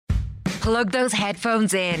Plug those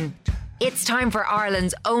headphones in. It's time for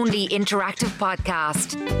Ireland's only interactive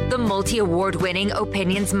podcast, the multi-award winning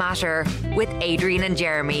Opinions Matter with Adrian and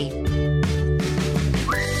Jeremy.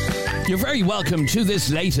 You're very welcome to this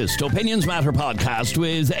latest Opinions Matter podcast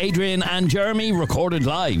with Adrian and Jeremy, recorded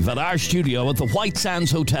live at our studio at the White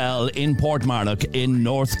Sands Hotel in Portmarnock in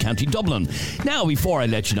North County Dublin. Now, before I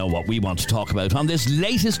let you know what we want to talk about on this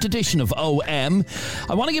latest edition of OM,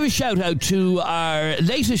 I want to give a shout out to our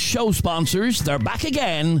latest show sponsors. They're back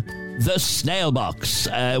again. The Snail Box,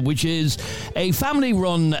 which is a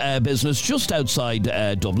family-run business just outside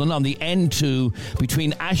Dublin on the N2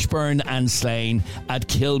 between Ashbourne and Slane at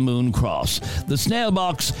Kilmoon Cross. The Snail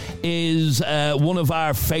Box is one of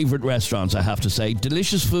our favourite restaurants, I have to say.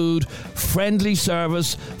 Delicious food, friendly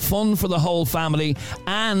service, fun for the whole family,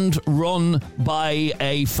 and run by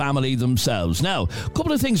a family themselves. Now, a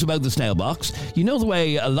couple of things about the Snail Box. You know the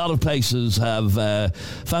way a lot of places have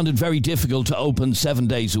found it very difficult to open 7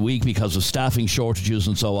 days a week because of staffing shortages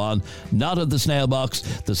and so on. Not at the Snail Box.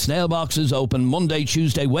 The Snail Box is open Monday,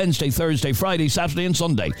 Tuesday, Wednesday, Thursday, Friday, Saturday and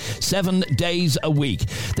Sunday. 7 days a week.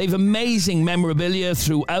 They've amazing memorabilia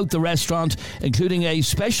throughout the restaurant, including a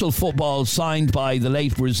special football signed by the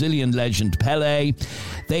late Brazilian legend Pelé.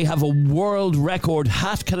 They have a world record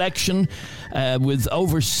hat collection with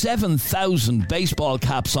over 7,000 baseball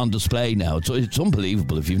caps on display now. It's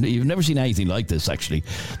unbelievable. If you've never seen anything like this, actually.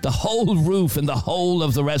 The whole roof and the whole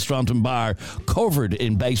of the restaurant and bar covered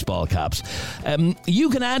in baseball caps. You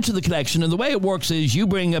can add to the collection, and the way it works is you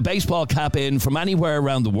bring a baseball cap in from anywhere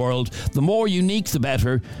around the world. The more unique, the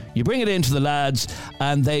better. You bring it into the lads,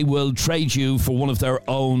 and they will trade you for one of their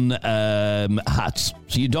own hats.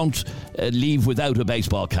 So you don't leave without a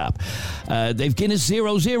baseball cap. They've Guinness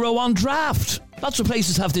 0-0 on draft. Lots of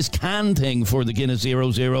places have this can thing for the Guinness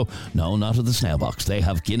 0-0. No, not at the Snail Box. They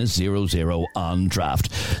have Guinness 0-0 on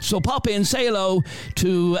draft. So pop in, say hello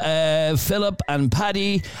to Philip and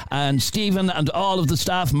Paddy and Stephen and all of the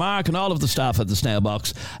staff, Mark and all of the staff at the Snail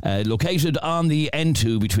Box, located on the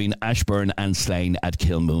N2 between Ashbourne and Slane at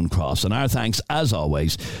Kilmoon Cross. And our thanks, as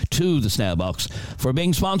always, to the Snail Box for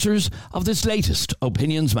being sponsors of this latest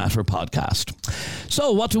Opinions Matter podcast.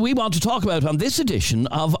 So what do we want to talk about on this edition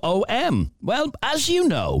of OM? Well, as you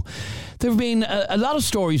know, there have been a lot of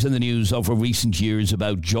stories in the news over recent years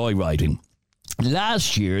about joyriding.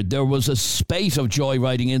 Last year, there was a spate of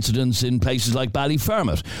joyriding incidents in places like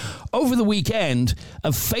Ballyfermot. Over the weekend,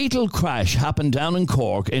 a fatal crash happened down in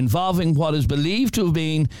Cork involving what is believed to have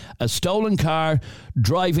been a stolen car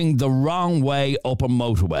driving the wrong way up a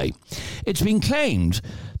motorway. It's been claimed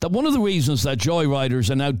that one of the reasons that joyriders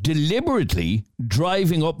are now deliberately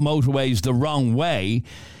driving up motorways the wrong way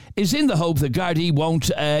is in the hope that Gardaí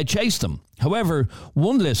won't chase them. However,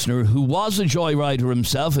 one listener who was a joyrider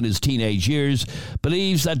himself in his teenage years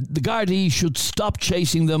believes that the Gardaí should stop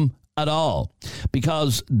chasing them at all,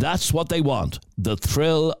 because that's what they want, the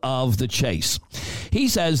thrill of the chase. He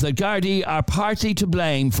says that Gardaí are partly to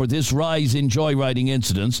blame for this rise in joyriding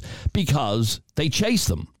incidents because they chase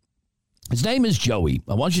them. His name is Joey.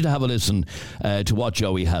 I want you to have a listen to what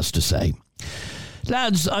Joey has to say.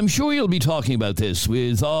 Lads, I'm sure you'll be talking about this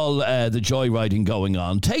with all the joyriding going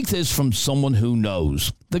on. Take this from someone who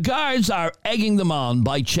knows. The guards are egging them on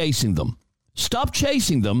by chasing them. Stop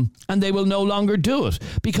chasing them and they will no longer do it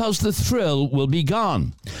because the thrill will be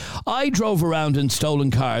gone. I drove around in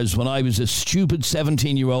stolen cars when I was a stupid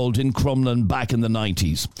 17-year-old in Crumlin back in the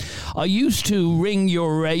 90s. I used to ring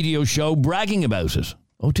your radio show bragging about it.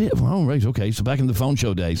 Oh, dear. Oh, right, okay. So back in the phone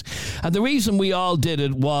show days. And the reason we all did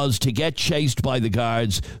it was to get chased by the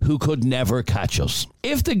guards who could never catch us.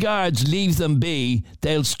 If the guards leave them be,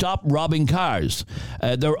 they'll stop robbing cars.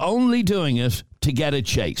 They're only doing it to get a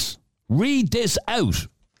chase. Read this out,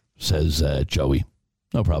 says Joey.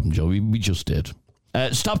 No problem, Joey. We just did.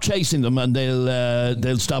 Stop chasing them and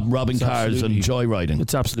they'll stop robbing cars and joyriding.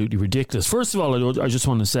 It's absolutely ridiculous. First of all, I just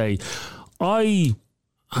want to say, I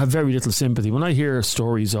have very little sympathy when I hear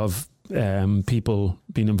stories of people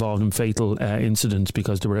being involved in fatal incidents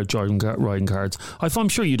because they were out riding cars. I'm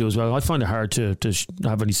sure you do as well. I find it hard to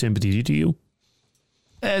have any sympathy. Do you?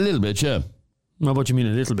 A little bit, yeah. Well, what do you mean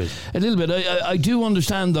a little bit? A little bit. I do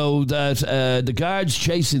understand, though, that the guards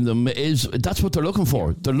chasing them, that's what they're looking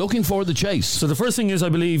for. They're looking for the chase. So the first thing is, I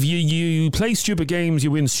believe, you play stupid games, you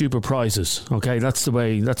win stupid prizes. Okay, that's the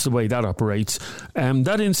way that operates.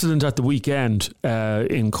 That incident at the weekend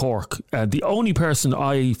in Cork, the only person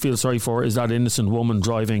I feel sorry for is that innocent woman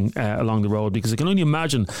driving along the road, because I can only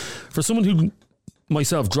imagine, for someone who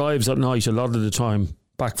myself drives at night a lot of the time,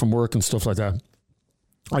 back from work and stuff like that,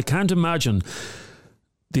 I can't imagine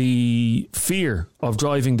the fear of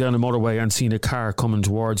driving down a motorway and seeing a car coming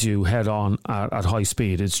towards you head on at high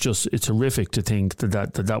speed. It's horrific to think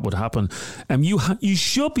that would happen. You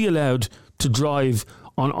should be allowed to drive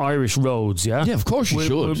on Irish roads, yeah? Yeah, of course you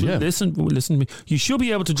should. Yeah. Listen to me. You should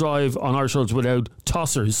be able to drive on Irish roads without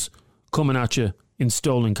tossers coming at you in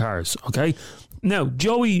stolen cars, okay? Now,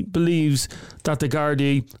 Joey believes that the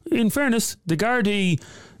Gardaí, in fairness, the Gardaí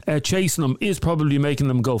chasing them is probably making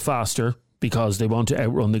them go faster because they want to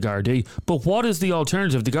outrun the Gardaí. But what is the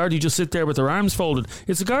alternative? The Gardaí just sit there with their arms folded.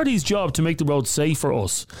 It's the Gardaí's job to make the road safe for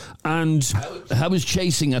us. And how is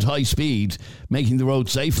chasing at high speed making the road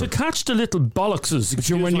safer? To catch the little bollockses.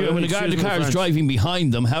 When the car is driving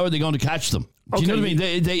behind them, how are they going to catch them? Do you know what I mean?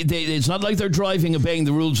 It's not like they're driving, obeying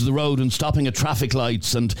the rules of the road and stopping at traffic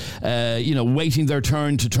lights and, waiting their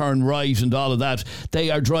turn to turn right and all of that.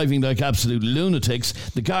 They are driving like absolute lunatics.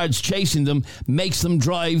 The guards chasing them makes them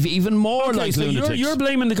drive even more like lunatics. You're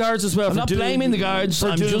blaming the guards as well. I'm not blaming the guards.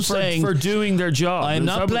 I'm just saying for doing their job. I'm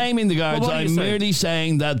not blaming the guards. I'm merely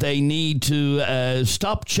saying that they need to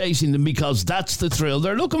stop chasing them because that's the thrill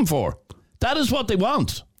they're looking for. That is what they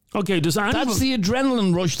want. Okay, that's the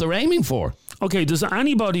adrenaline rush they're aiming for. Okay, does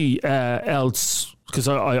anybody else, because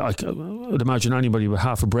I would imagine anybody with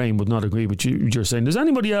half a brain would not agree with you're saying, does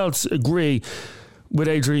anybody else agree with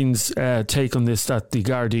Adrian's take on this, that the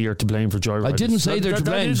Gardaí are to blame for joyriding? I didn't say they're to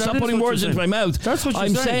blame. Stop putting words into my mouth. That's what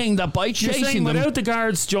I'm saying that by chasing them, without the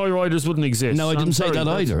guards, joyriders wouldn't exist. No, I didn't say that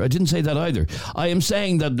either. I am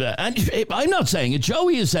saying that, and I'm not saying it,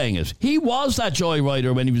 Joey is saying it. He was that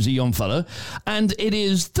joyrider when he was a young fella, and it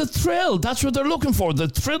is the thrill. That's what they're looking for, the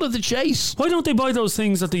thrill of the chase. Why don't they buy those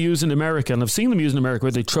things that they use in America? And I've seen them used in America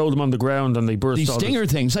where they throw them on the ground and they burst these stinger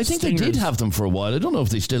things. I think they did have them for a while. I don't know if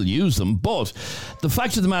they still use them, but the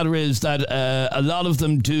fact of the matter is that a lot of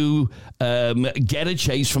them do get a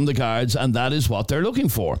chase from the guards, and that is what they're looking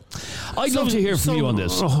for. I'd love to hear from you on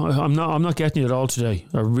this. I'm not getting it at all today.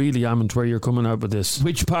 I really amn't where you're coming out with this.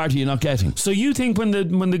 Which part are you not getting? So you think when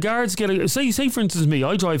the guards get say for instance me,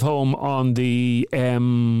 I drive home on the what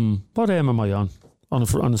M am I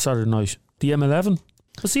on a Saturday night? The M11.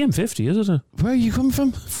 It's the M50, is it? Where are you coming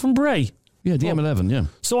from? From Bray. Yeah, the M11, yeah.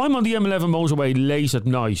 So I'm on the M11 motorway late at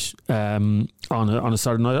night on a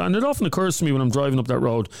Saturday night, and it often occurs to me when I'm driving up that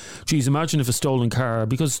road, geez, imagine if a stolen car,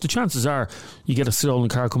 because the chances are you get a stolen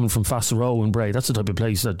car coming from Fassaro in Bray, that's the type of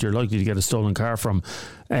place that you're likely to get a stolen car from,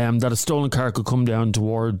 that a stolen car could come down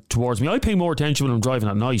towards me. I pay more attention when I'm driving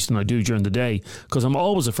at night than I do during the day, because I'm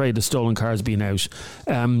always afraid of stolen cars being out.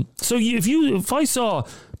 So if I saw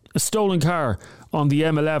a stolen car on the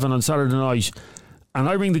M11 on Saturday night, and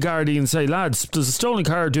I ring the Gardaí and say, lads, there's a stolen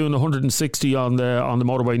car doing 160 on the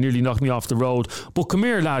motorway, nearly knocked me off the road. But come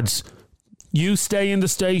here, lads. You stay in the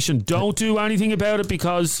station. Don't do anything about it,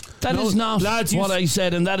 because that is not what I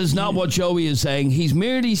said, and that is not what Joey is saying. He's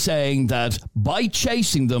merely saying that by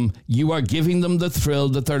chasing them, you are giving them the thrill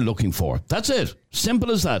that they're looking for. That's it.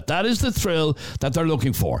 Simple as that. That is the thrill that they're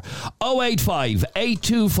looking for. 085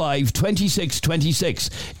 825 2626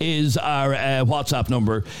 is our WhatsApp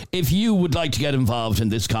number if you would like to get involved in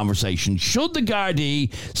this conversation. Should the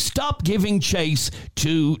Gardaí stop giving chase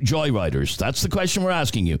to joyriders? That's the question we're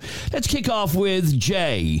asking you. Let's kick off with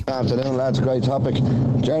Jay. Afternoon, lads. Great topic.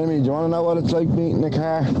 Jeremy, do you want to know what it's like meeting a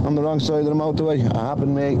car on the wrong side of the motorway? It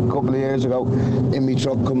happened to me a couple of years ago in my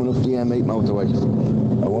truck coming up the M8 motorway.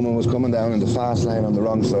 A woman was coming down in the fast lane on the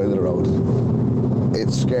wrong side of the road.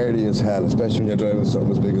 It's scary as hell, especially when you're driving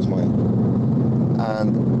something as big as mine.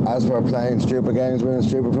 And as we're playing stupid games, winning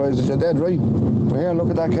stupid prizes, you're dead right. We're here and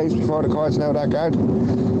look at that case before the courts now. That guard,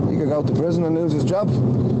 he could go to prison and lose his job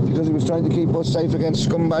because he was trying to keep us safe against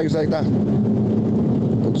scumbags like that.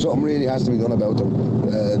 But something really has to be done about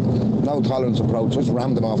them. No tolerance approach, just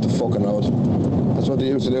ram them off the fucking road. That's what they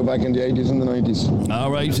used to do back in the 80s and the 90s.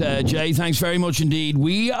 All right, Jay, thanks very much indeed.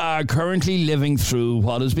 We are currently living through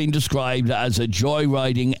what has been described as a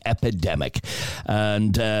joyriding epidemic.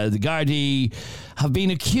 And the Gardaí have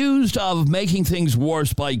been accused of making things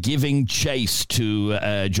worse by giving chase to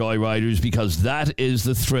joyriders, because that is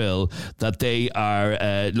the thrill that they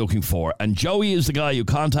are looking for. And Joey is the guy who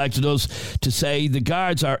contacted us to say the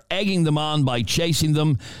guards are egging them on by chasing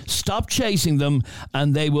them. Stop chasing them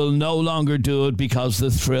and they will no longer do it because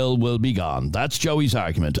the thrill will be gone. That's Joey's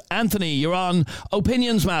argument. Anthony, you're on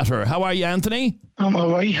Opinions Matter. How are you, Anthony? I'm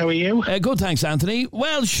all right. How are you? Good, thanks, Anthony.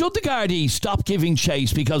 Well, should the Gardaí stop giving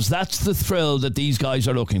chase because that's the thrill that these guys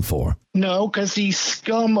are looking for? No, because these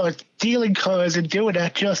scum are dealing cars and doing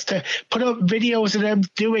that just to put up videos of them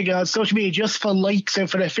doing it on social media just for likes and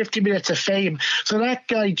for the 50 minutes of fame. So that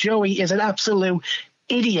guy, Joey, is an absolute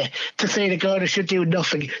idiot to say the Garda should do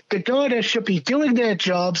nothing. The Garda should be doing their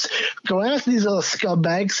jobs, go after these little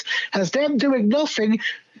scumbags, as them doing nothing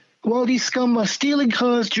while these scum are stealing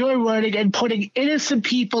cars, joyriding, and putting innocent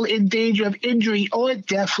people in danger of injury or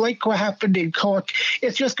death, like what happened in Cork.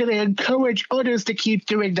 It's just going to encourage others to keep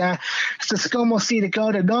doing that. So the scum will see the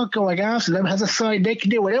Garda not going after them as a sign they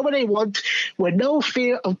can do whatever they want with no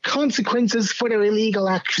fear of consequences for their illegal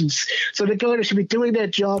actions. So the Garda should be doing their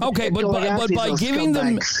job. Okay, but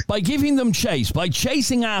by giving them chase, by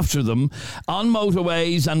chasing after them on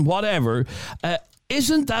motorways and whatever,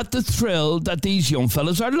 isn't that the thrill that these young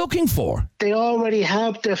fellas are looking for? They already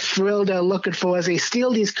have the thrill they're looking for as they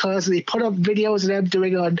steal these cars and they put up videos of them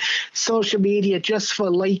doing on social media just for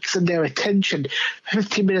likes and their attention.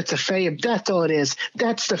 15 minutes of fame, that's all it is.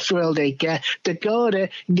 That's the thrill they get. The Garda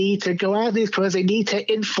need to go out these cars. They need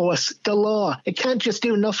to enforce the law. It can't just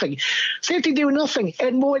do nothing. So if they do nothing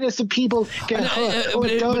and more innocent people get hurt or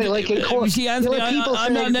die like in Cork, see, Anthony,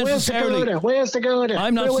 I'm not necessarily... Where's the Garda?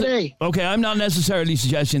 Where were they? Okay, I'm not necessarily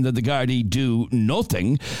suggesting that the Gardaí do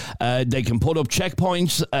nothing. They can put up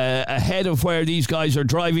checkpoints ahead of where these guys are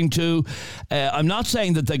driving to. I'm not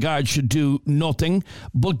saying that the Guards should do nothing,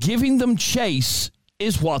 but giving them chase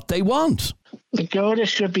is what they want. The Garda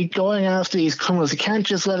should be going after these criminals. You can't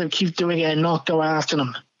just let them keep doing it and not go after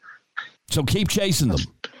them. So keep chasing them.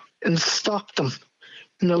 And stop them.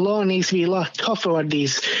 And the law needs to be a lot tougher on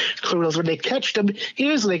these criminals. When they catch them,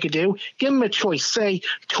 here's what they could do. Give them a choice. Say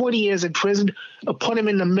 20 years in prison or put them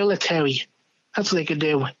in the military. That's what they could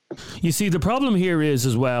do. You see, the problem here is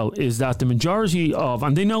that the majority of,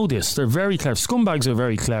 and they know this, they're very clever. Scumbags are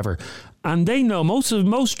very clever. And they know most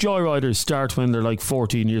joyriders start when they're like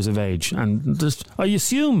 14 years of age. And I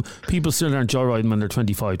assume people still aren't joyriding when they're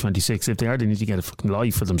 25, 26. If they are, they need to get a fucking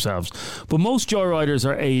life for themselves. But most joyriders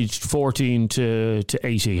are aged 14 to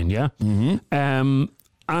 18, yeah? Mm-hmm.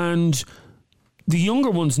 And the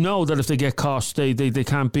younger ones know that if they get caught, they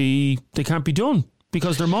can't be done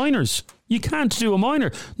because they're minors. You can't do a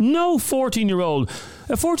minor. No 14-year-old.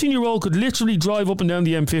 A 14-year-old could literally drive up and down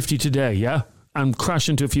the M50 today, yeah? And crash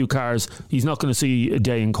into a few cars. He's not going to see a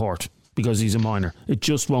day in court because he's a minor. It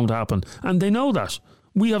just won't happen. And they know that.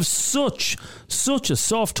 We have such a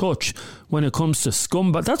soft touch when it comes to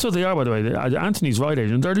scumbags. That's what they are, by the way. Anthony's right,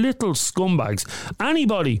 Adrian. They're little scumbags.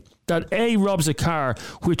 Anybody that robs a car,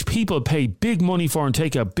 which people pay big money for and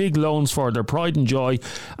take out big loans for, their pride and joy.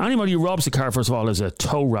 Anybody who robs a car, first of all, is a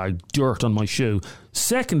toe rag, dirt on my shoe.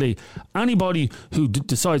 Secondly, anybody who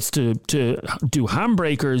decides to do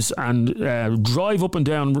handbrakers and drive up and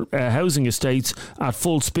down housing estates at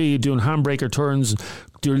full speed, doing handbraker turns,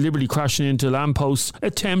 deliberately crashing into lampposts,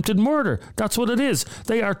 attempted murder. That's what it is.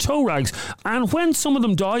 They are toe rags. And when some of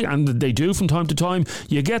them die, and they do from time to time,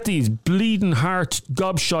 you get these bleeding heart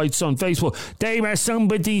gobshites on Facebook. They were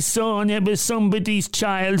somebody's son, it was somebody's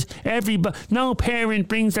child. No parent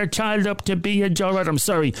brings their child up to be a joyride. I'm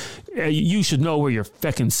sorry. You should know where your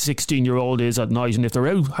feckin' 16-year-old is at night, and if they're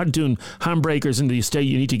out doing handbrakers in the estate,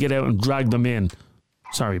 you need to get out and drag them in.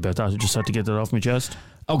 Sorry about that. I just had to get that off my chest.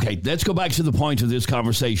 Okay, let's go back to the point of this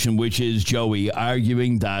conversation, which is Joey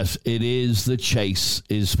arguing that it is the chase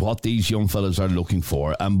is what these young fellas are looking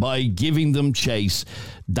for. And by giving them chase,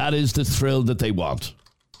 that is the thrill that they want.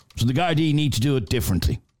 So the Gardaí need to do it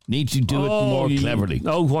differently. Need to do it more cleverly.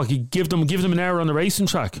 Oh, what? You give them an hour on the racing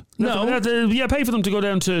track? No. Pay for them to go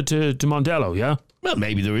down to Mondello, yeah? Well,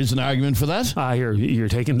 maybe there is an argument for that. You're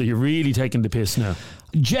really taking the piss now.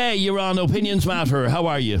 Jay, you're on Opinions Matter. How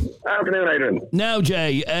are you? Afternoon, Adrian. Now,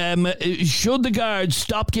 Jay, should the Guards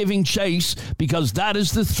stop giving chase because that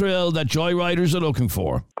is the thrill that joyriders are looking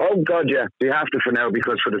for? Oh, God, yeah. They have to for now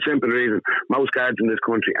because for the simple reason, most guards in this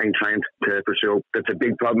country ain't trained to pursue. That's a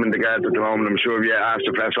big problem in the guards at the moment. I'm sure if you ask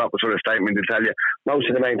the press officer a statement, they'll tell you most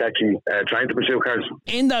of them ain't actually trying to pursue cars.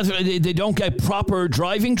 In that they don't get proper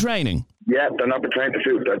driving training? Yeah, they're not trained to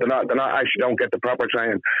shoot. They're not actually don't get the proper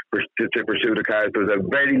training to pursue the cars. There's a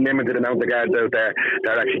very limited amount of guards out there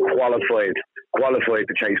that are actually qualified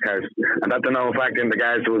to chase cars. And that's a known fact in the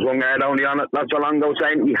guards. There was one guard only on it not so long ago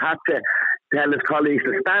saying he had to tell his colleagues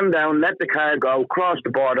to stand down, let the car go, cross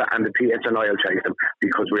the border, and the TSNI will chase them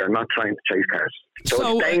because we are not trying to chase cars.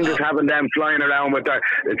 So it's dangerous having them flying around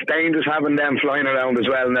it's dangerous having them flying around as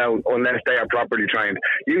well now unless they are properly trained.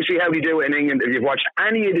 You see how they do it in England. If you've watched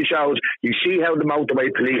any of the shows, you see how the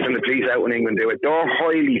motorway police and the police out in England do it. They're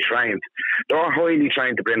highly trained. They're highly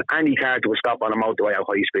trained to bring any car to a stop on a motorway at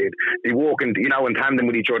high speed. They walk in tandem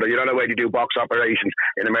with each other. You don't know where they do box operations.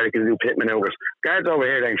 In America, they do pit maneuvers. Guards over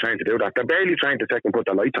here ain't trained to do that. They're barely trained to take and put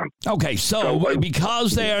the lights on. Okay, so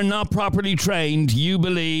because they are not properly trained, you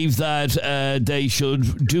believe that they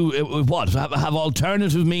should do what? Have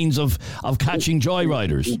alternative means of catching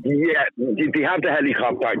joyriders? Yeah, they have the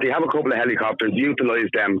helicopter. They have a couple of helicopters. Utilise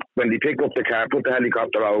them when they pick up the car. Put the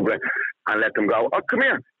helicopter over it and let them go. Oh, come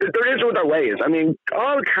here. There is other ways. I mean,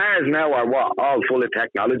 all cars now are all full of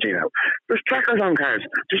technology now. There's trackers on cars.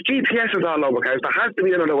 There's GPSs all over cars. There has to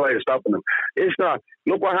be another way of stopping them. It's not.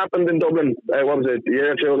 Look what happened in Dublin. What was it? A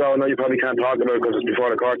year or two ago? I know you probably can't talk about it because it's before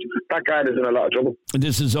the courts. That guard is in a lot of trouble.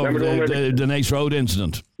 This is over the Nace Road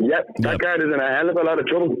incident. Yep, that guard is in a hell of a lot of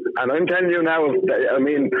trouble. And I'm telling you now, I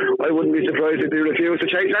mean, I wouldn't be surprised if they refuse to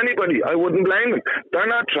chase anybody. I wouldn't blame them. They're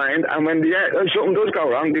not trained, and when something does go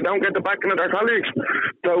wrong, they don't get the backing of their colleagues.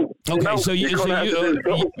 So,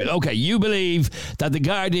 you believe that the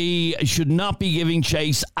Gardaí should not be giving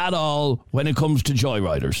chase at all when it comes to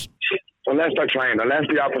joyriders? Unless they're trained, unless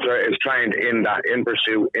the officer is trained in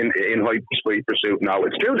pursuit, in high speed pursuit. No,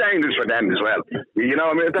 it's too dangerous for them as well. You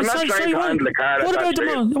know, I mean, if they're not trained to handle the car. What about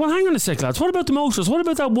well, hang on a sec, lads. What about the motorists? What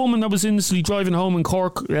about that woman that was innocently driving home in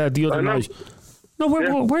Cork the other night? No,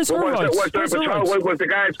 where's her rights? Was the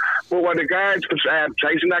guards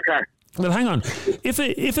chasing that car? Well, hang on. But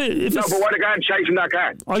were the guards chasing that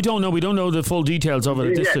car? I don't know. We don't know the full details of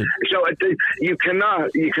it. So you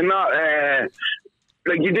cannot.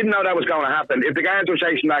 Like, you didn't know that was going to happen. If the guards were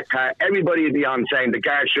chasing that car, everybody would be on saying the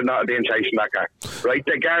guards should not have been chasing that car. Right?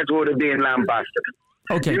 The guards would have been lambasted.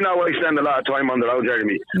 Okay. You know, I spend a lot of time on the road,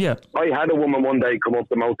 Jeremy. Yeah. I had a woman one day come up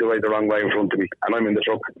the motorway the wrong way in front of me, and I'm in the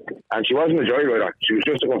truck. And she wasn't a joyrider. She was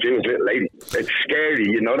just a confused little lady. It's scary,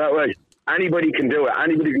 you know that way. Anybody can do it.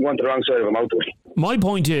 Anybody can go on the wrong side of a motorway. My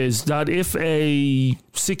point is that if a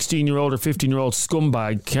 16-year-old or 15-year-old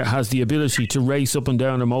scumbag has the ability to race up and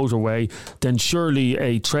down a motorway, then surely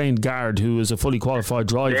a trained guard who is a fully qualified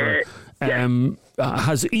driver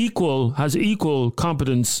has equal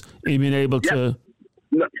competence in being able to...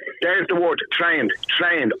 No, there's the word, trained.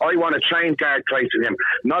 I want a trained guard chasing him,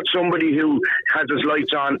 not somebody who has his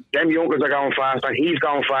lights on. Them youngers are going faster, he's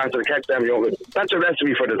going faster to catch them youngers. That's a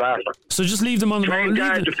recipe for disaster. So just leave them on the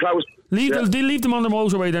motorway. Leave them on the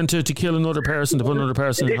motorway then to kill another person, to put another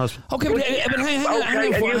person in hospital. Okay, but hang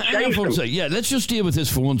on for a second. Yeah, let's just deal with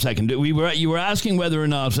this for 1 second. You were asking whether or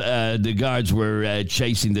not the guards were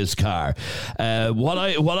chasing this car. What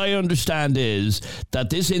I understand is that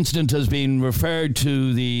this incident has been referred to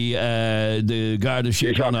the Garda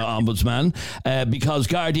Síochána ombudsman because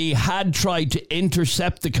Gardaí had tried to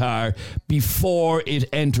intercept the car before it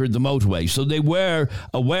entered the motorway. So they were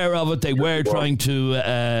aware of it. They were trying to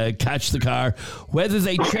catch the car. Whether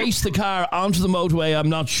they chased the car onto the motorway, I'm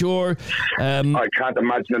not sure. I can't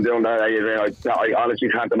imagine them doing that. I honestly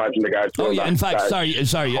can't imagine the guards doing that. In fact, sorry.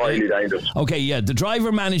 Highly dangerous. Okay, yeah, the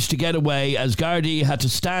driver managed to get away as Gardaí had to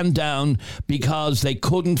stand down because they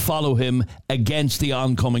couldn't follow him against the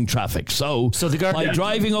oncoming traffic. So by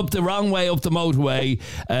driving up the wrong way up the motorway,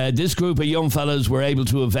 this group of young fellas were able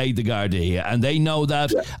to evade the Gardaí, and they know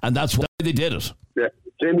that, and that's why they did it. Yeah.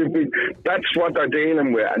 That's what they're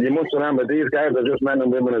dealing with, and you must remember these guys are just men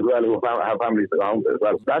and women as well who have families to go home to as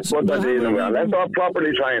well. That's what they're dealing with. Let's all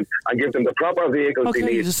properly try and give them the proper vehicles they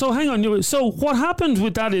need. So hang on. So what happened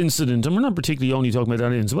with that incident, and we're not particularly only talking about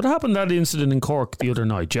that incident, what happened that incident in Cork the other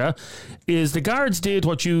night, is the guards did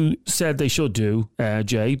what you said they should do,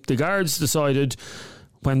 Jay. The guards decided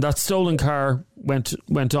when that stolen car went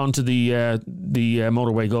onto the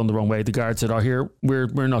motorway going the wrong way, the guard said, here, we're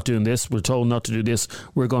not doing this. We're told not to do this.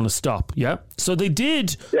 We're going to stop. Yeah. So they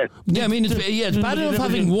did. Yeah, I mean, it's bad enough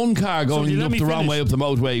having one car going up the wrong way up the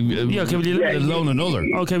motorway, let alone another.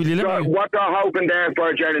 Okay, will you let me... What they're hoping there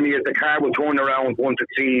for, Jeremy, is the car will turn around once it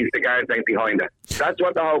sees the guards ain't behind it. That's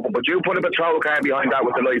what they're hoping. But you put a patrol car behind that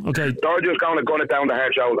with the light. Okay. They're just going to gun it down the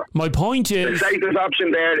hard shoulder. My point is... The safest option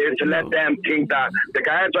there is to let them think that the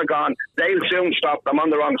guards are gone. They'll soon stop them on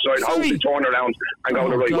the wrong side, hopefully turn around and go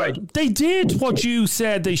the right way. They did what you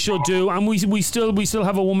said they should do, and we still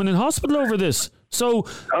have a woman in hospital over this. So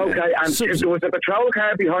okay, and if there was a patrol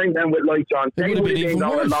car behind them with lights on, they would have been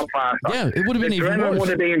going a lot faster. Yeah, it would have been even worse. Would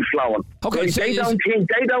have been flowing. Okay, so they don't think.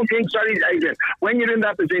 Sorry, Adrian. When you're in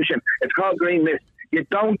that position, it's called green mist. You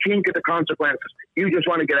don't think of the consequences. You just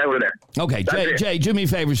want to get out of there. Okay, Jay, do me a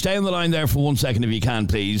favour. Stay on the line there for 1 second if you can,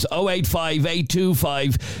 please. 085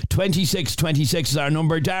 825 2626 is our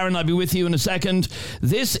number. Darren, I'll be with you in a second.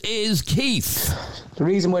 This is Keith. The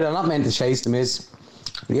reason why they're not meant to chase them is,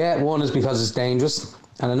 one is because it's dangerous,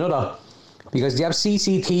 and another, because they have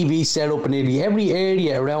CCTV set up in nearly every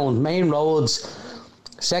area around main roads,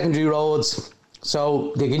 secondary roads,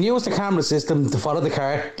 so they can use the camera system to follow the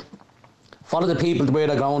car, follow the people to where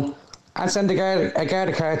they're going, and send a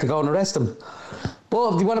guard car to go and arrest them.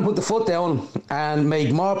 But if you want to put the foot down and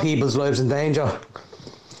make more people's lives in danger,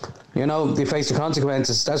 you know, they face the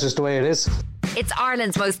consequences. That's just the way it is. It's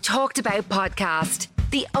Ireland's most talked about podcast.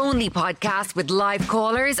 The only podcast with live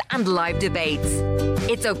callers and live debates.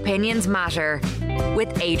 It's Opinions Matter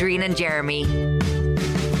with Adrian and Jeremy.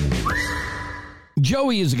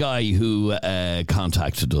 Joey is a guy who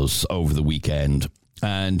contacted us over the weekend,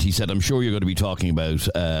 and he said, I'm sure you're going to be talking about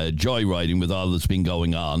joyriding with all that's been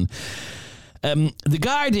going on. The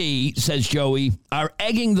Gardaí, says Joey, are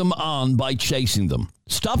egging them on by chasing them.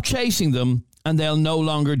 Stop chasing them and they'll no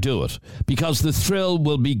longer do it because the thrill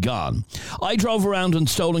will be gone. I drove around in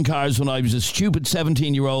stolen cars when I was a stupid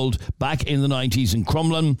 17-year-old back in the 90s in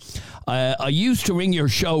Crumlin. I used to ring your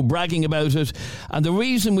show bragging about it, and the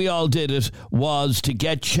reason we all did it was to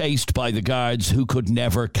get chased by the guards who could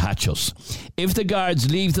never catch us. If the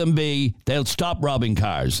guards leave them be, they'll stop robbing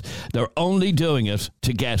cars. They're only doing it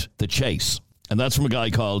to get the chase. And that's from a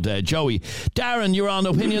guy called Joey. Darren, you're on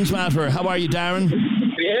Opinions Matter. How are you, Darren? Can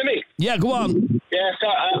you hear me? Yeah, go on. Yeah, so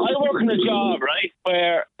I work in a job, right,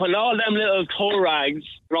 where when all them little tow rags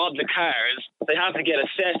rob the cars, they have to get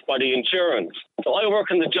assessed by the insurance. So I work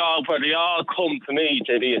in the job where they all come to me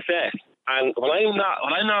to be assessed. And when I'm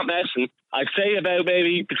not messing, I'd say about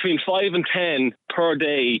maybe between 5 and 10 per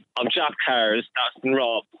day of Jap cars that's been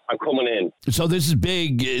robbed and coming in. So this is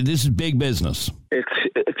big. This is big business.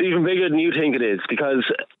 It's even bigger than you think it is because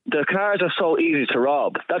the cars are so easy to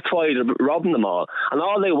rob. That's why they're robbing them all. And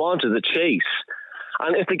all they want is a chase.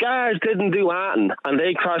 And if the guards didn't do anything and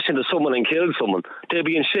they crashed into someone and killed someone, they'd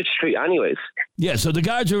be in shit street anyways. Yeah, so the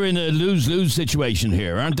guards are in a lose-lose situation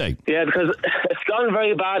here, aren't they? Yeah, because it's gone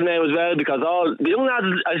very bad now as well because all the young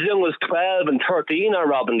lads as young as 12 and 13 are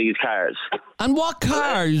robbing these cars. And what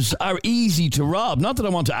cars are easy to rob? Not that I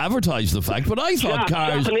want to advertise the fact, but I thought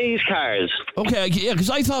cars... Japanese cars. Okay, yeah, because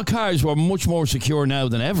I thought cars were much more secure now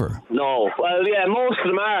than ever. No. Well, yeah, most of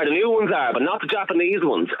them are. The new ones are, but not the Japanese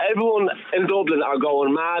ones. Everyone in Dublin are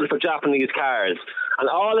going mad for Japanese cars. And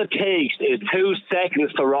all it takes is 2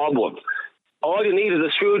 seconds to rob one. All you need is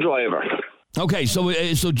a screwdriver. Okay,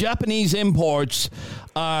 so Japanese imports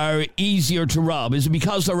are easier to rob. Is it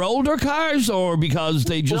because they're older cars or because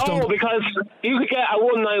they just don't... No, because you could get a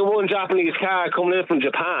 191 Japanese car coming in from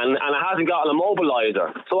Japan and it hasn't got an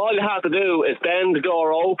immobiliser. So all you have to do is bend the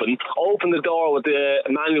door open the door with the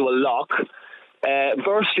manual lock,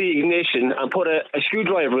 burst the ignition and put a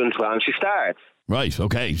screwdriver into it and she starts. Right,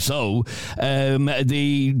 okay. So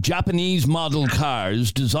the Japanese model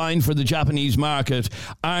cars designed for the Japanese market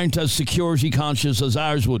aren't as security conscious as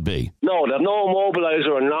ours would be. No, they have no immobiliser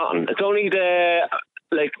or nothing. It's only the...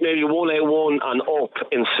 like maybe 181 and up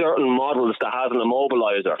in certain models that has an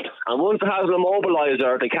immobiliser. And once it has an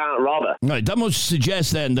immobiliser, they can't rob it. Right, that must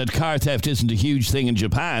suggest then that car theft isn't a huge thing in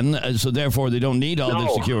Japan, so therefore they don't need all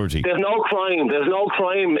this security. There's no crime. There's no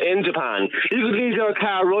crime in Japan. You could leave your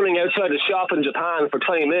car running outside a shop in Japan for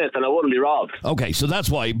 20 minutes and it wouldn't be robbed. Okay, so that's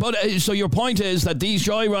why. But so your point is that these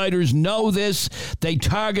joyriders know this. They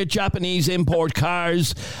target Japanese import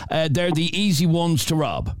cars. They're the easy ones to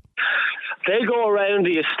rob. They go around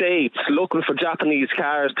the estates looking for Japanese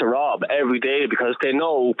cars to rob every day because they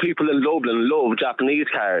know people in Dublin love Japanese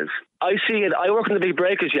cars. I see it. I work in the big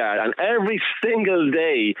breakers yard and every single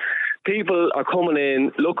day people are coming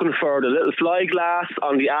in looking for the little fly glass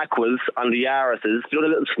on the Aquas and the Yaris's, the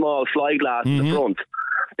little small fly glass in the front.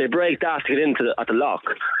 They break that to get into at the lock.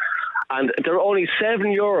 And they're only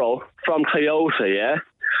 €7 from Toyota, yeah?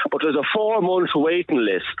 But there's a 4-month waiting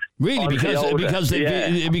list. Really?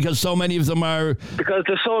 Because so many of them are... Because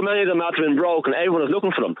there's so many of them that have been broken, everyone is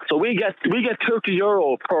looking for them. So we get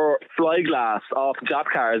 €30 per fly glass off Jap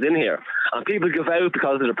cars in here. And people give out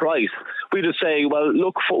because of the price. We just say, well,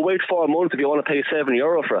 wait 4 months if you want to pay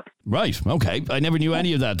 €7 for it. Right, okay. I never knew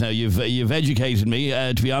any of that now. You've educated me,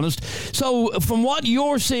 to be honest. So from what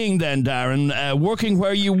you're seeing then, Darren, working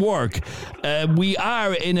where you work, we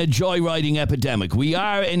are in a joyriding epidemic. We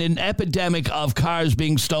are in an epidemic of cars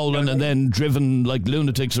being stolen and then driven like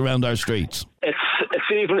lunatics around our streets.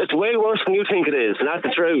 It's way worse than you think it is, and that's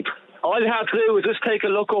the truth. All you have to do is just take a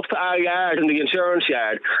look up to our yard in the insurance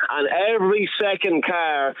yard, and every second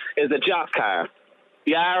car is a Jap car.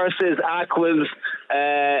 Yaris's, Aquas,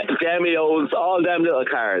 Demios, all them little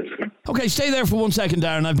cars. Okay, stay there for 1 second,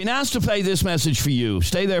 Darren. I've been asked to play this message for you.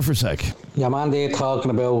 Stay there for a sec. Yeah, man, they're talking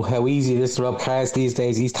about how easy it is to rob cars these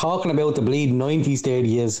days. He's talking about the bleeding 90s there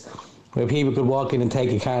he is, where people could walk in and take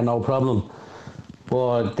a car, no problem.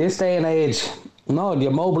 But this day and age, no, the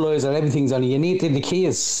immobiliser, everything's on you. You need the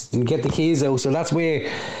keys and get the keys out. So that's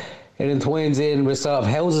where it entwines in with sort of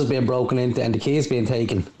houses being broken into and the keys being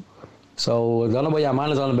taken. So I don't know what your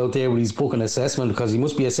man is on about there with his booking assessment, because he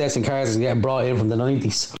must be assessing cars as getting brought in from the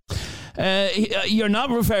 90s. You're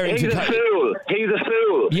not referring He's to... a fool. He's a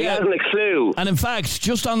fool. Yeah. He hasn't a clue. And in fact,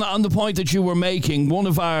 just on the point that you were making, one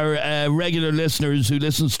of our regular listeners who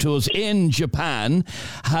listens to us in Japan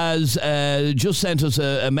has just sent us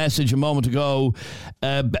a message a moment ago,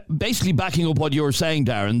 basically backing up what you were saying,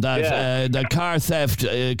 Darren, that car theft,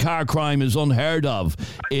 car crime is unheard of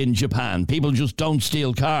in Japan. People just don't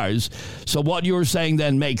steal cars. So what you were saying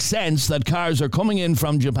then makes sense, that cars are coming in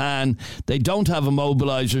from Japan, they don't have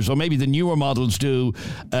immobilizers, or maybe the newer models do,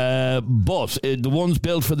 but the ones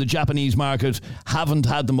built for the Japanese market haven't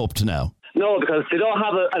had them up to now. No, because they don't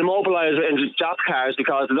have an immobiliser in Jap cars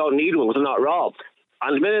because they don't need one because they're not robbed.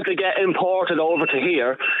 And the minute they get imported over to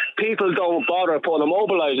here, people don't bother putting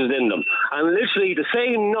immobilisers in them. And literally the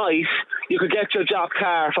same night you could get your Jap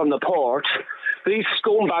car from the port, these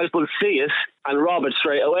scumbags will see it and rob it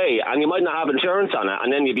straight away. And you might not have insurance on it,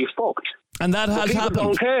 and then you'd be fucked. And that has happened. People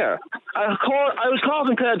don't care. I was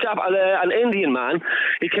talking to an Indian man.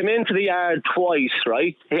 He came into the yard twice,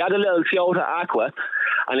 right? He had a little Toyota Aqua,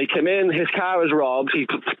 and he came in, his car was robbed. He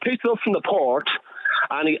picked it up from the port,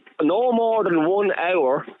 and no more than 1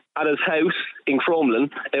 hour at his house in Crumlin,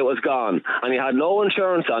 it was gone. And he had no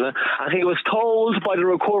insurance on it, and he was told by the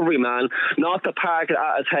recovery man not to park it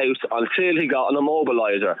at his house until he got an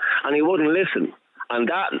immobiliser, and he wouldn't listen. And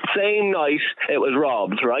that same night, it was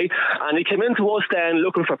robbed, right? And he came into us then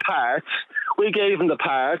looking for parts. We gave him the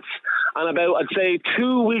parts. And about, I'd say,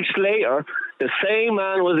 2 weeks later, the same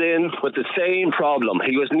man was in with the same problem.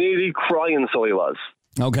 He was nearly crying, so he was.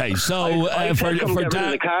 Okay, so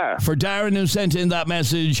for Darren who sent in that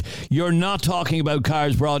message, you're not talking about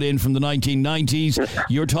cars brought in from the 1990s.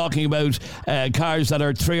 You're talking about cars that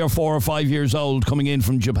are 3 or 4 or 5 years old coming in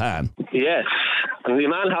from Japan. Yes. And the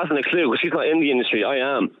man hasn't a clue, because he's not in the industry. I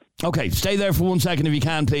am. Okay, stay there for 1 second if you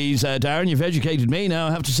can, please, Darren. You've educated me now,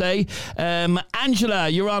 I have to say. Angela,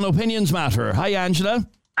 you're on Opinions Matter. Hi, Angela.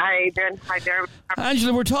 Hi, Darren. Hi, Darren.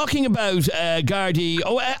 Angela, we're talking about Gardaí.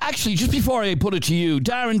 Oh, actually, just before I put it to you,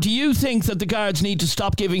 Darren, do you think that the guards need to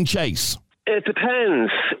stop giving chase? It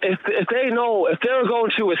depends. If they know, if they're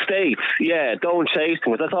going to estates, yeah, don't chase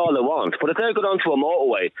them, because that's all they want. But if they go down to a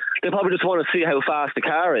motorway, they probably just want to see how fast the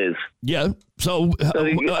car is. Yeah, so but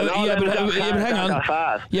hang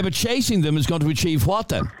on. Yeah, but chasing them is going to achieve what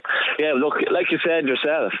then? Yeah, look, like you said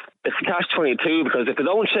yourself, it's catch-22, because if they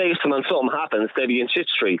don't chase them and something happens, they'll be in shit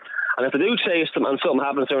street. And if they do chase them and something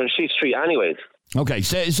happens, they're in shit street anyways. Okay,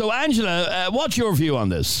 so Angela, what's your view on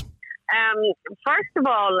this? First of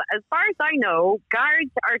all, as far as I know,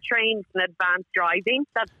 guards are trained in advanced driving.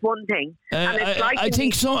 That's one thing. And it's I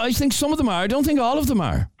think some of them are. I don't think all of them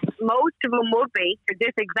are. Most of them would be for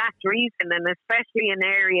this exact reason, and especially in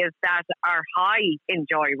areas that are high in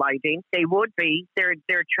joyriding, they would be. They're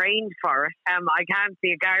trained for it. I can't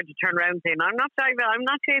see a guard to turn around saying, "I'm not driving. I'm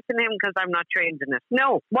not chasing him because I'm not trained in it."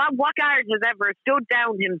 No, what guard has ever stood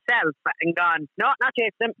down himself and gone, "No, not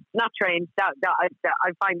chasing him, not trained"?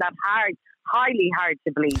 I find that highly hard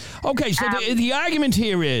to believe. Okay, so the argument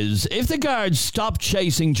here is, if the guards stop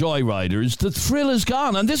chasing joyriders, the thrill is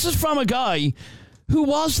gone. And this is from a guy who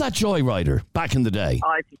was that joyrider back in the day.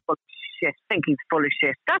 Oh, he's full of shit. I think he's full of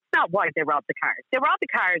shit. That's not why they rob the cars. They rob the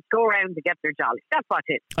cars, go around to get their jollies. That's what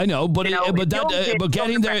it is. I know, but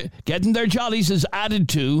getting their jollies is added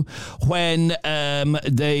to when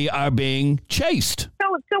they are being chased.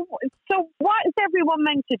 So what is everyone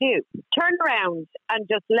meant to do? Turn around and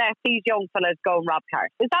just let these young fellas go and rob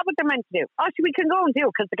cars? Is that what they're meant to do? Actually, we can go and do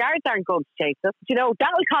it because the guards aren't going to chase us. You know,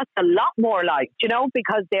 that'll cost a lot more lives, you know,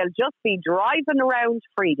 because they'll just be driving around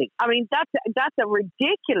freely. I mean, that's a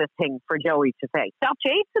ridiculous thing for Joey to say. Stop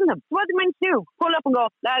chasing them. What are they meant to do? Pull up and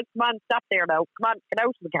go, lads, come on, stop there now. Come on, get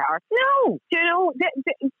out of the car. No, you know,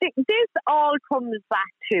 this all comes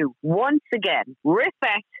back to, once again,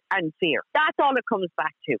 respect and fear. That's all it comes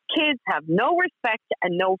back to. Kids have no respect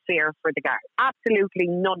and no fear for the guards. Absolutely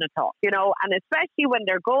none at all. You know, and especially when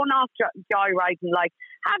they're going off joyriding, like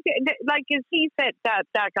as he said,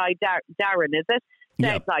 that guy Darren, is it?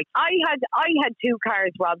 Yeah. Like I had 2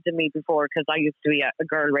 cars robbed of me before because I used to be a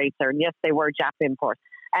girl racer, and yes, they were Jap imports.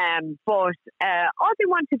 But all they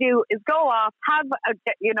want to do is go off, have a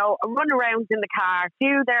run around in the car,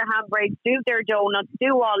 do their handbrakes, do their donuts,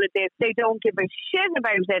 do all of this. They don't give a shit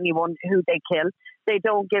about anyone who they kill. They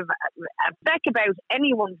don't give a feck about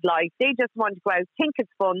anyone's life. They just want to go out, think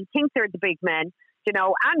it's fun, think they're the big men, you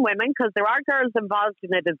know, and women, because there are girls involved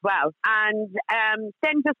in it as well. And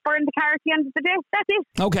then just burn the car at the end of the day. That's it.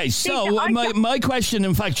 Okay, so my question,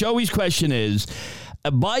 in fact, Joey's question is,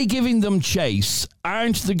 by giving them chase,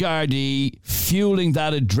 aren't the Gardaí fueling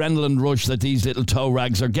that adrenaline rush that these little tow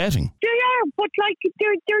rags are getting? They are, but like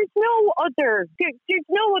there's no other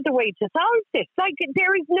way to solve this. Like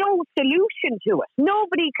there is no solution to it.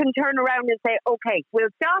 Nobody can turn around and say, okay, we'll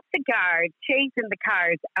stop the guards chasing the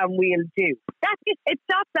cars and we'll do. That's it. It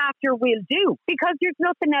stops after we'll do, because there's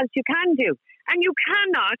nothing else you can do. And you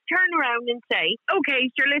cannot turn around and say,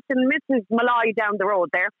 okay, sure, listen, Mrs. Malloy down the road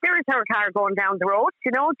there is her car going down the road.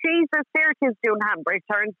 You know, Jesus, there she's doing handbrake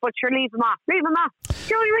turns, but sure, leave them off. Leave them off. Do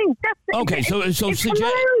you know what I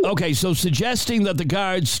mean? So suggesting that the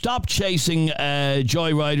guards stop chasing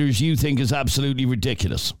joyriders, you think is absolutely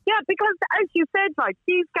ridiculous. Yeah, because as you said, like,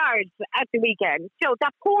 these guards at the weekend, so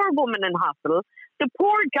that poor woman in hospital, the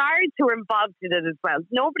poor guards who are involved in it as well,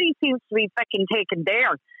 nobody seems to be fucking taking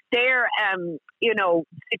their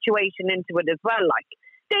situation into it as well. Like,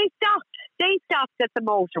 they stopped at the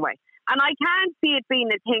motorway. And I can't see it being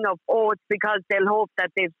a thing of, it's because they'll hope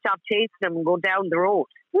that they've stopped chasing them and go down the road.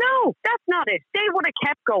 No, that's not it. They would have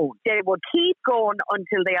kept going. They would keep going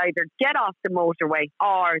until they either get off the motorway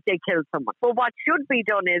or they kill someone. But what should be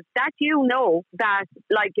done is that that,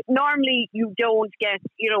 like, normally you don't get,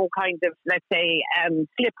 kind of, let's say,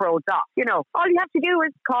 slip roads off. All you have to do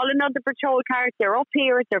is call another patrol car. They're up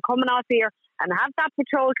here, they're coming off here, and have that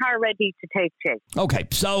patrol car ready to take chase. Okay,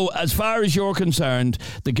 so as far as you're concerned,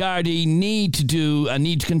 the Gardaí need to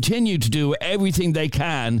continue to do everything they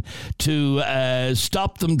can to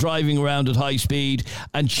stop them driving around at high speed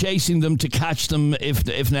and chasing them to catch them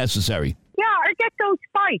if necessary. Yeah, or get those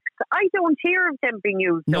spikes. I don't hear of them being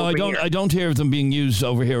used. No, I don't hear of them being used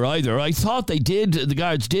over here either. I thought the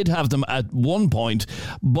guards did have them at one point,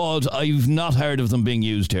 but I've not heard of them being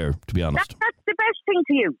used here, to be honest. That's the best thing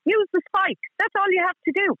to use. Use the spikes. That's all you have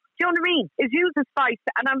to do. Do you know what I mean? Is use the spikes.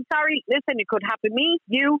 And I'm sorry, listen, it could happen me,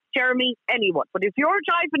 you, Jeremy, anyone. But if you're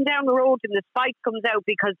driving down the road and the spike comes out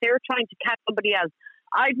because they're trying to catch somebody else,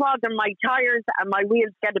 I'd rather my tyres and my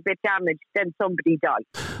wheels get a bit damaged than somebody die.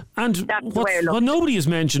 And what nobody has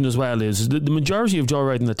mentioned as well is the majority of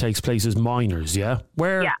joyriding that takes place is minors, yeah?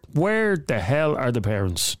 Where the hell are the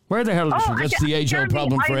parents? Where the hell are That's the age-old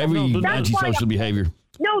problem for every antisocial behaviour.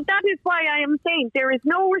 No, that is why I am saying there is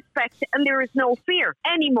no respect and there is no fear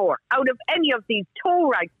anymore out of any of these tow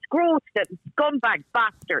rags, gross-little scumbag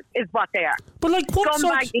bastards is what they are. But like,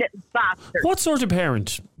 little bastards. What sort of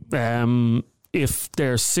parent... if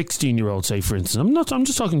their 16-year-old, say, for instance, I'm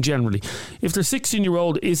just talking generally, if their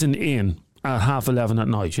 16-year-old isn't in at 11:30 at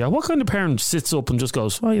night, yeah, what kind of parent sits up and just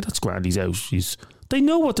goes, oh yeah, that's grand, he's out. They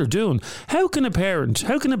know what they're doing. How can a parent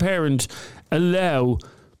allow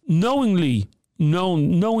knowing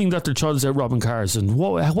that their child is out robbing cars? And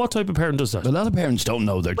what type of parent does that? A lot of parents don't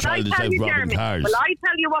know their child is out robbing cars. Well, I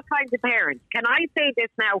tell you what kind of parents. Can I say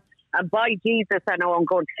this now? And by Jesus, I know I'm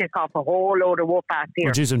going to kick off a whole load of whoop-ass here.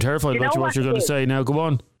 Oh, geez, I'm terrified about what you're going to say now. Go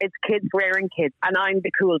on. It's kids rearing kids, and I'm the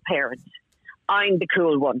cool parent. I'm the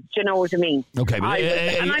cool one. Do you know what I mean? Okay, but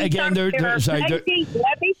again, let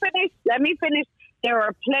me finish. There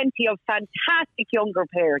are plenty of fantastic younger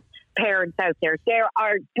parents out there. They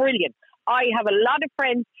are brilliant. I have a lot of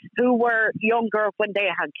friends who were younger when they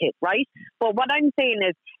had kids, right? But what I'm saying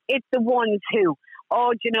is, it's the ones who...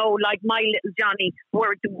 like my little Johnny,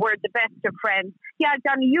 we're the best of friends. Yeah,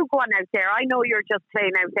 Johnny, you go on out there. I know you're just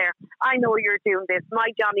playing out there. I know you're doing this. My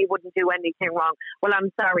Johnny wouldn't do anything wrong. Well, I'm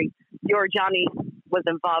sorry. Your Johnny was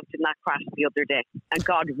involved in that crash the other day. And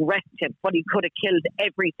God rest him. But he could have killed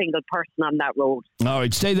every single person on that road. All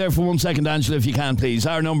right, stay there for 1 second, Angela, if you can, please.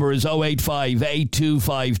 Our number is 085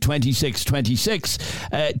 825 2626.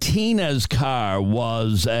 Tina's car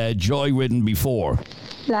was joyridden before.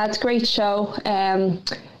 Lads, great show.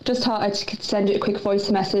 Just thought I'd send you a quick voice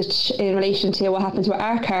message in relation to what happened to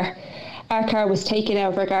our car. Our car was taken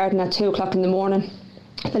out of our garden at 2 o'clock in the morning.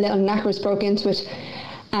 The little knackers broke into it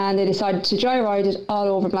and they decided to joyride it all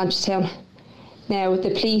over Blanchetown. Now,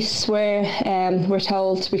 the police were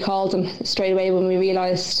told, we called them straight away when we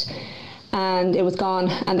realised, and it was gone,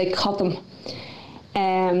 and they caught them.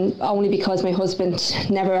 Only because my husband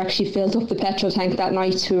never actually filled up the petrol tank that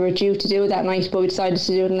night. We were due to do it that night, but we decided to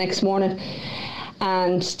do it the next morning,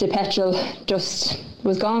 and the petrol just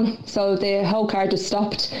was gone. So the whole car just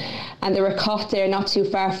stopped, and they were caught there not too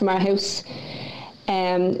far from our house.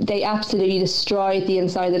 They absolutely destroyed the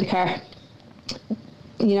inside of the car,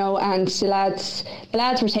 and the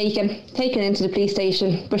lads were taken into the police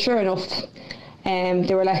station, but sure enough,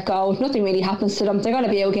 they were let go. Nothing really happens to them. They're going to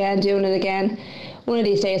be okay and doing it again. One of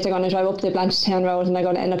these days they're going to drive up the Blanchetown Road and they're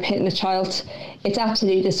going to end up hitting a child. It's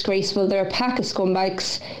absolutely disgraceful. They're a pack of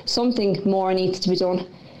scumbags. Something more needs to be done.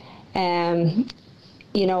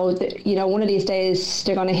 one of these days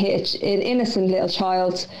they're going to hit an innocent little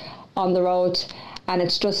child on the road, and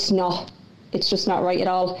it's just not right at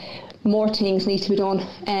all. More things need to be done.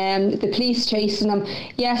 The police chasing them,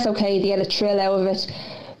 yes, okay, they get a thrill out of it.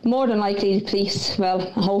 More than likely the police,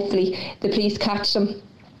 hopefully the police catch them,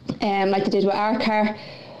 like they did with our car.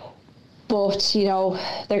 But,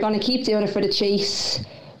 they're going to keep doing it for the chase.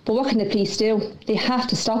 But what can the police do? They have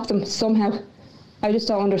to stop them somehow. I just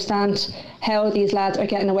don't understand how these lads are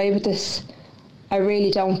getting away with this. I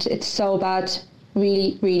really don't. It's so bad.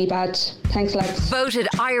 Really, really bad. Thanks, lads. Voted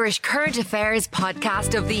Irish Current Affairs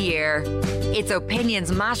Podcast of the Year. It's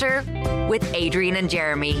Opinions Matter with Adrian and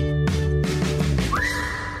Jeremy.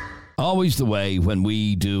 Always the way when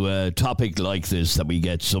we do a topic like this that we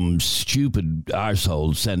get some stupid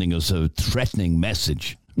arsehole sending us a threatening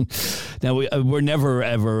message. Now, we're never,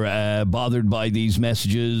 ever bothered by these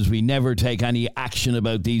messages. We never take any action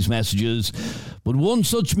about these messages. But one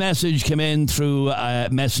such message came in through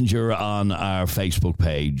Messenger on our Facebook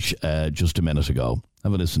page just a minute ago.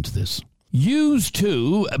 Have a listen to this. Yous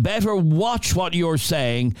two better watch what you're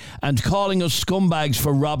saying and calling us scumbags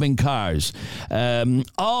for robbing cars.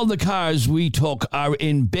 All the cars we took are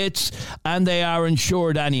in bits and they are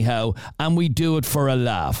insured anyhow, and we do it for a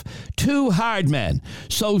laugh. Two hard men.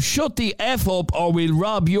 So shut the F up or we'll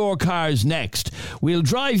rob your cars next. We'll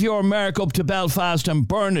drive your Merc up to Belfast and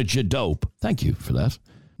burn it, you dope. Thank you for that.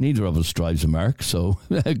 Neither of us drives a Merc, so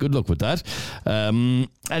good luck with that.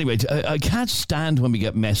 Anyway, I can't stand when we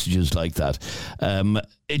get messages like that.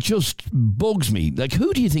 It just bugs me. Like,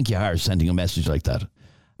 who do you think you are sending a message like that?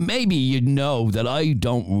 Maybe you know that I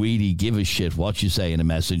don't really give a shit what you say in a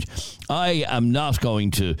message. I am not going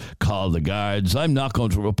to call the guards. I'm not going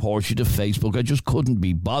to report you to Facebook. I just couldn't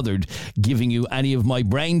be bothered giving you any of my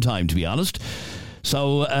brain time, to be honest.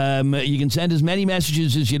 So you can send as many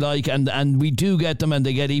messages as you like, and we do get them, and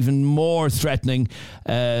they get even more threatening.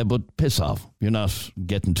 But piss off. You're not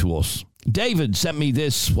getting to us. David sent me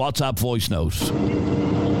this WhatsApp voice note.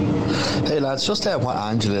 Hey lads, just what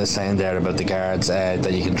Angela is saying there about the guards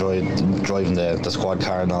that you can driving the squad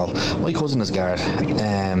car and all. My cousin is guard.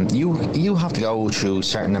 You have to go through a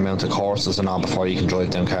certain amount of courses and all before you can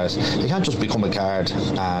drive down cars. You can't just become a guard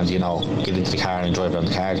and get into the car and drive around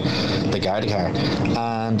the guard car.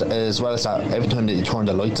 And as well as that, every time that you turn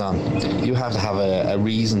the lights on, you have to have a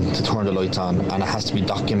reason to turn the lights on, and it has to be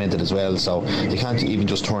documented as well. So you can't even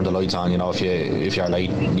just turn the lights on. If you're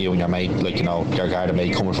late, you and your mate, your guard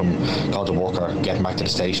mate coming from go to work or getting back to the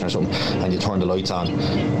station or something, and you turn the lights on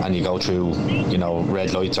and you go through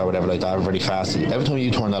red lights or whatever like that very fast. Every time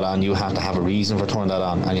you turn that on, you have to have a reason for turning that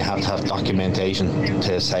on, and you have to have documentation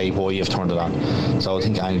to say why you've turned it on. So I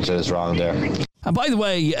think Angela is wrong there. And by the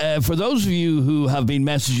way, for those of you who have been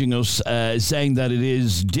messaging us saying that it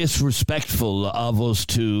is disrespectful of us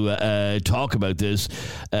to talk about this,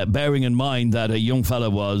 bearing in mind that a young fella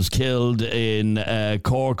was killed in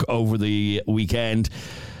Cork over the weekend,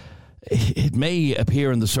 it may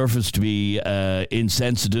appear on the surface to be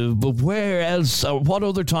insensitive, but where else, or what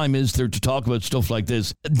other time is there to talk about stuff like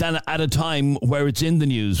this than at a time where it's in the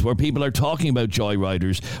news, where people are talking about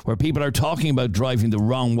joyriders, where people are talking about driving the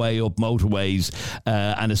wrong way up motorways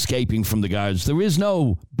and escaping from the guards? There is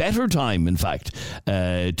no better time, in fact,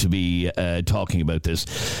 to be talking about this.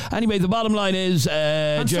 Anyway, the bottom line is,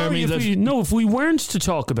 Jeremy... if we weren't to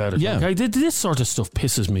talk about it, okay, this sort of stuff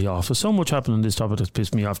pisses me off. There's so much happening on this topic that's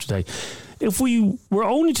pissed me off today. If we were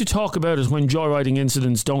only to talk about it when joyriding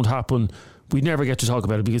incidents don't happen, we'd never get to talk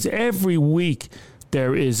about it, because every week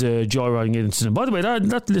there is a joyriding incident. By the way,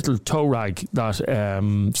 that little tow rag that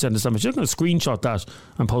sent us that message, I'm going to screenshot that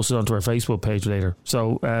and post it onto our Facebook page later.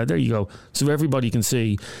 So there you go. So everybody can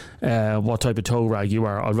see what type of tow rag you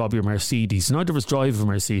are. I'll rob your Mercedes. Neither of us drive a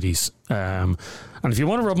Mercedes. And if you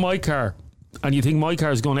want to rob my car, and you think my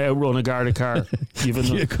car is going to outrun a Garda car,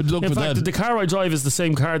 good luck with that. The car I drive is the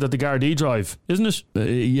same car that the Gardaí drive, isn't it?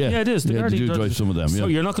 Yeah, it is. The Gardaí do drive some of them. So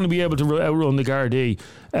you're not going to be able to outrun the Gardaí.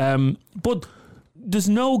 But there's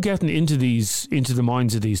no getting into the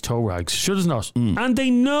minds of these tow rags. Sure, there's not. And they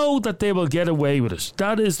know that they will get away with it.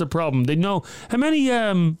 That is the problem. They know how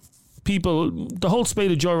many people, the whole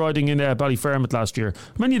spate of joyriding in Ballyfermot last year,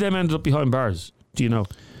 how many of them ended up behind bars? Do you know?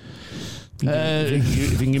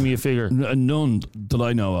 If you can give me a figure. None that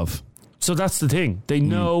I know of. So that's the thing. They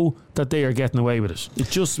know that they are getting away with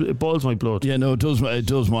it. It boils my blood. Yeah, no, it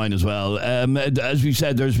does mine as well. As we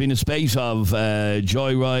said, there's been a spate of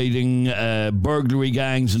joyriding, burglary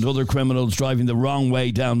gangs and other criminals driving the wrong way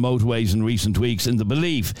down motorways in recent weeks, in the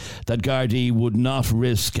belief that Gardaí would not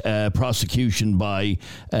risk prosecution by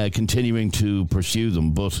continuing to pursue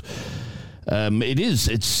them. But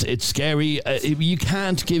It's scary. You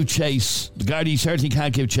can't give chase. The Gardaí certainly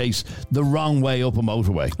can't give chase the wrong way up a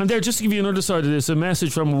motorway. And there, just to give you another side of this, a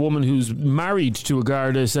message from a woman who's married to a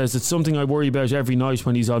Garda says it's something I worry about every night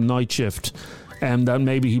when he's on night shift. That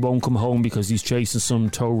maybe he won't come home because he's chasing some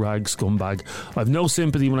tow rag scumbag. I've no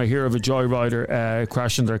sympathy when I hear of a joyrider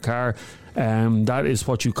crashing their car. That is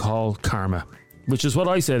what you call karma, which is what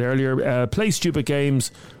I said earlier. Play stupid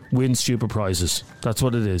games, win stupid prizes. That's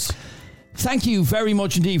what it is. Thank you very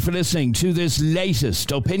much indeed for listening to this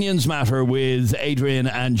latest Opinions Matter with Adrian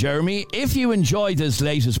and Jeremy. If you enjoyed this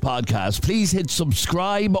latest podcast, please hit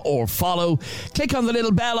subscribe or follow. Click on the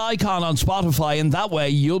little bell icon on Spotify, and that way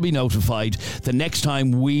you'll be notified the next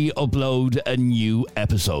time we upload a new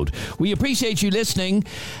episode. We appreciate you listening.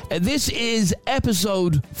 This is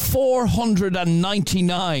episode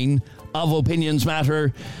 499 of Opinions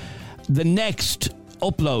Matter. The next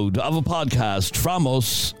upload of a podcast from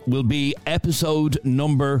us will be episode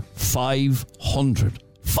number 500.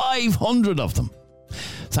 500 of them.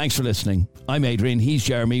 Thanks for listening. I'm Adrian, he's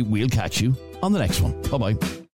Jeremy. We'll catch you on the next one. Bye-bye.